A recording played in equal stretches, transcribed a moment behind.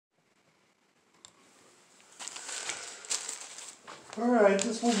Alright,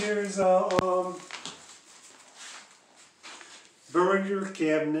 this one here is a Behringer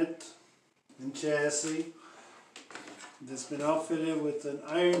cabinet and chassis that's been outfitted with an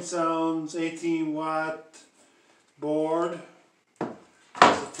Iron Sounds 18-watt board. It's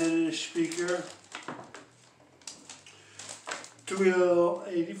a 10-inch speaker, two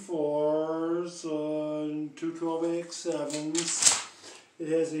 84s and two 12AX7s. It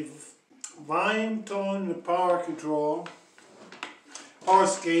has a volume, tone, and power control. Power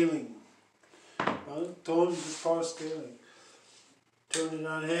scaling. Tone is power scaling. Turn it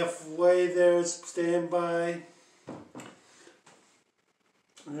on halfway there, it's standby.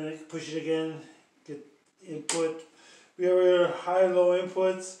 And then push it again, get input. We have our high-low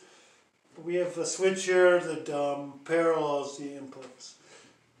inputs. We have a switch here that parallels the inputs.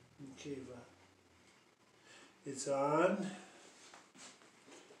 Okay, it's on.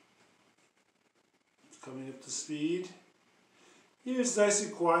 It's coming up to speed. Here it's nice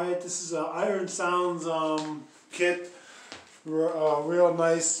and quiet. This is an Iron Sounds kit. Real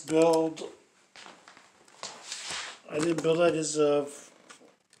nice build. I didn't build it, I just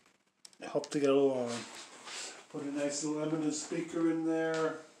helped to get along. Put a nice little Eminence speaker in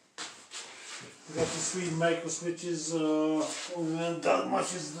there. We got the sweet micro switches. Only not done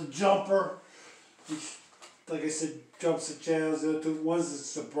much is the jumper, which, like I said, jumps the channels. The other one's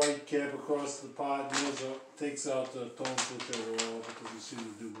just a bright cap across the pot, and the other takes out the tone switch overall. That doesn't seem to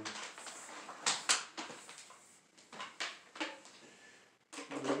do much.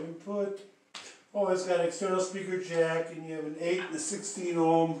 Input. Oh, it's got an external speaker jack, and you have an 8 and a 16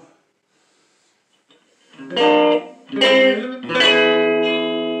 ohm.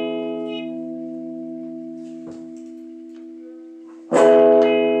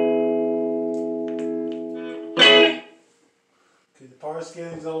 The power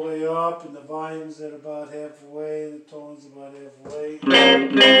scaling's all the way up, and the volume's at about halfway, the tone's about halfway.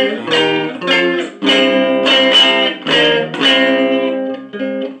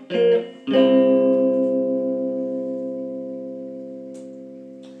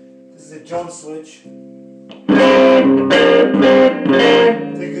 This is a jump switch.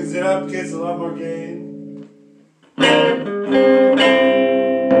 Thickens it up, gets a lot more gain.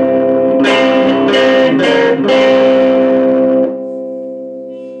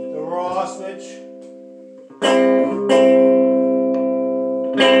 Switch.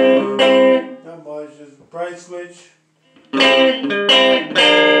 Not much, just a bright switch. Just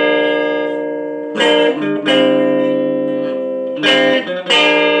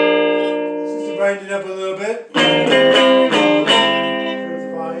to brighten it up a little bit. Here's the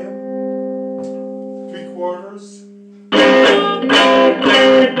volume. 3/4.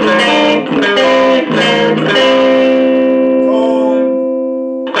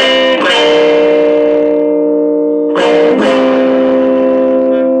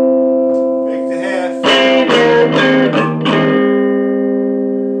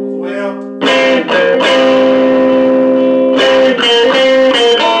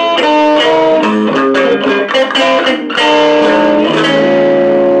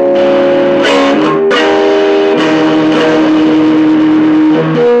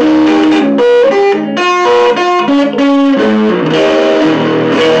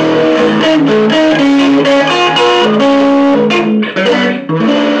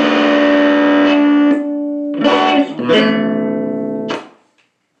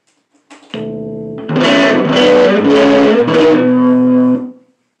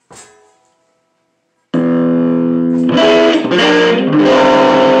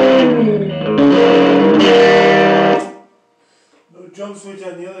 No jump switch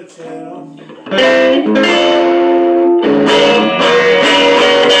on the other channel.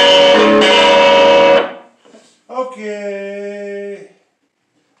 Okay.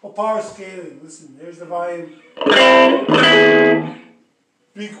 Oh, power scaling. Listen, there's the volume.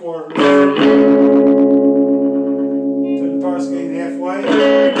 3/4. Turn the power scaling halfway.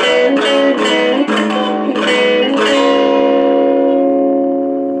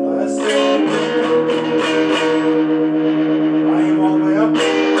 Less. Volume all the way up.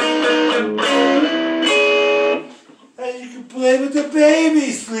 And you can play with the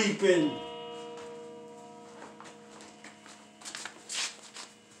baby sleeping.